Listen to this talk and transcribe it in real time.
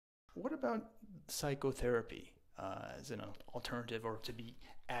What about psychotherapy as an alternative or to be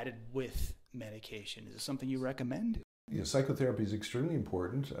added with medication? Is it something you recommend? Yeah, psychotherapy is extremely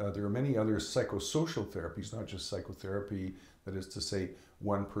important. There are many other psychosocial therapies, not just psychotherapy, that is to say,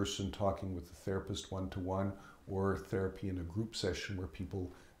 one person talking with the therapist one-to-one, or therapy in a group session where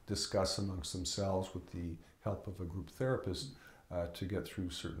people discuss amongst themselves with the help of a group therapist to get through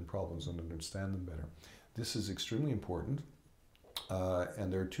certain problems and understand them better. This is extremely important,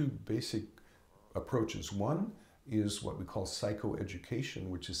 and there are two basic approaches. One is what we call psychoeducation,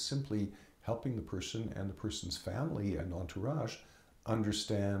 which is simply helping the person and the person's family and entourage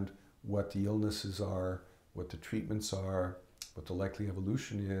understand what the illnesses are, what the treatments are, what the likely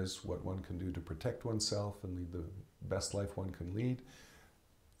evolution is, what one can do to protect oneself and lead the best life one can lead.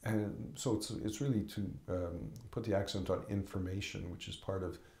 And so it's really to put the accent on information, which is part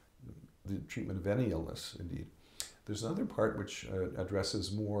of the treatment of any illness, indeed. There's another part which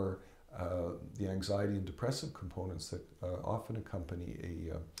addresses more the anxiety and depressive components that often accompany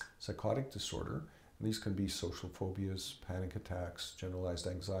a psychotic disorder. And these can be social phobias, panic attacks, generalized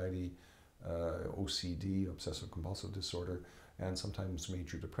anxiety, OCD, obsessive compulsive disorder, and sometimes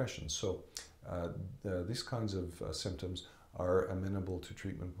major depression. So these kinds of symptoms are amenable to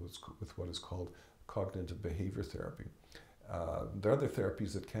treatment with what is called cognitive behavior therapy. There are other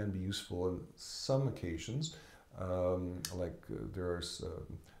therapies that can be useful on some occasions, there are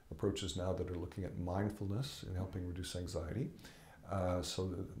approaches now that are looking at mindfulness in helping reduce anxiety.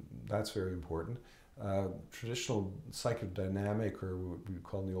 So that's very important. Traditional psychodynamic, or what we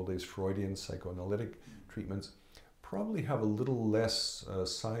call in the old days Freudian psychoanalytic treatments, probably have a little less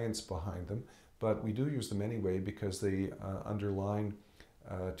science behind them, but we do use them anyway because they underline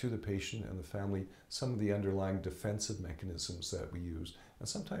to the patient and the family some of the underlying defensive mechanisms that we use. And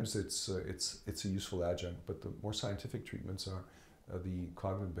sometimes it's a useful adjunct, but the more scientific treatments are the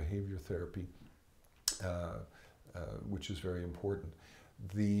cognitive behavior therapy, which is very important.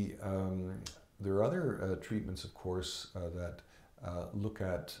 There are other treatments, of course, that look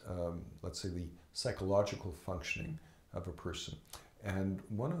at, let's say, the psychological functioning of a person. And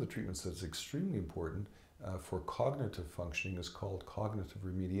one of the treatments that's extremely important for cognitive functioning is called cognitive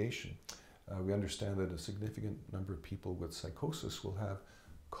remediation. We understand that a significant number of people with psychosis will have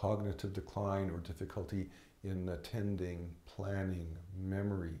cognitive decline or difficulty in attending, planning,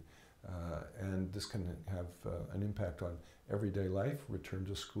 memory, and this can have an impact on everyday life, return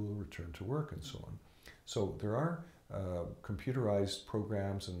to school, return to work, and so on. So there are computerized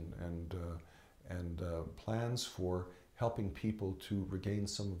programs and plans for helping people to regain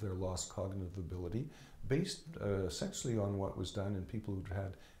some of their lost cognitive ability, based essentially on what was done in people who'd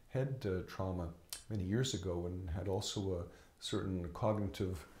had head trauma many years ago and had also a certain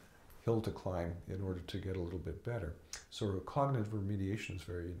cognitive hill to climb in order to get a little bit better. So cognitive remediation is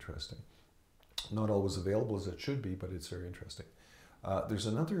very interesting. Not always available as it should be, but it's very interesting. There's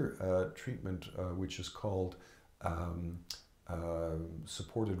another treatment which is called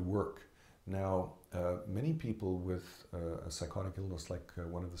supported work. Now, many people with a psychotic illness like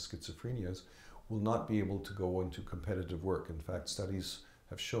one of the schizophrenias will not be able to go into competitive work. In fact, studies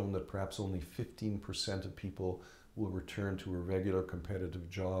have shown that perhaps only 15% of people will return to a regular competitive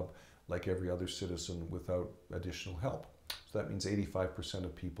job like every other citizen without additional help. So that means 85%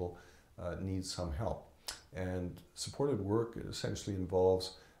 of people need some help. And supported work essentially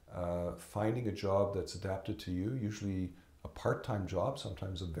involves finding a job that's adapted to you, usually a part-time job,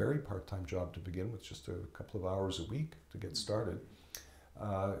 sometimes a very part-time job to begin with, just a couple of hours a week to get started.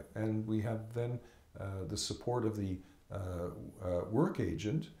 And we have then the support of the work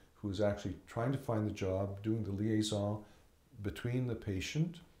agent who is actually trying to find the job, doing the liaison between the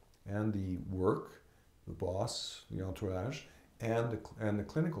patient and the work, the boss, the entourage, and the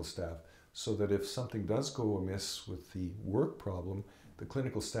clinical staff, so that if something does go amiss with the work problem, the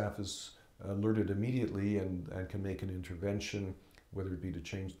clinical staff is alerted immediately and can make an intervention, whether it be to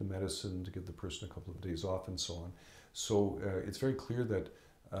change the medicine, to give the person a couple of days off, and so on. So it's very clear that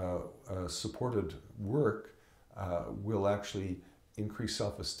supported work will actually increase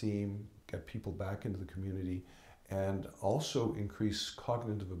self-esteem, get people back into the community, and also increase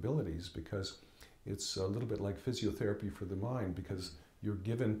cognitive abilities, because it's a little bit like physiotherapy for the mind, because you're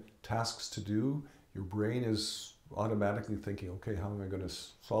given tasks to do, your brain is automatically thinking, okay, how am I going to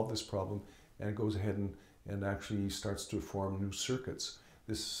solve this problem? And it goes ahead and actually starts to form new circuits.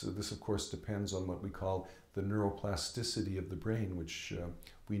 This of course depends on what we call the neuroplasticity of the brain, which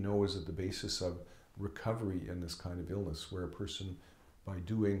we know is at the basis of recovery in this kind of illness, where a person, by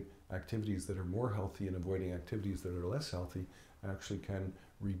doing activities that are more healthy and avoiding activities that are less healthy, actually can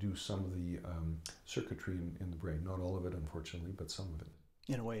reduce some of the circuitry in the brain. Not all of it, unfortunately, but some of it.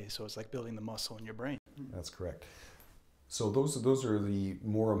 in a way. So it's like building the muscle in your brain. That's correct. So those are the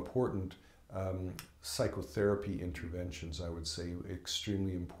more important psychotherapy interventions, I would say,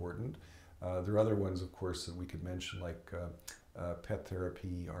 extremely important. There are other ones, of course, that we could mention, like pet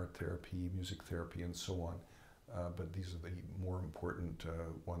therapy, art therapy, music therapy, and so on. But these are the more important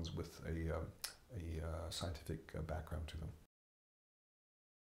ones with a scientific background to them.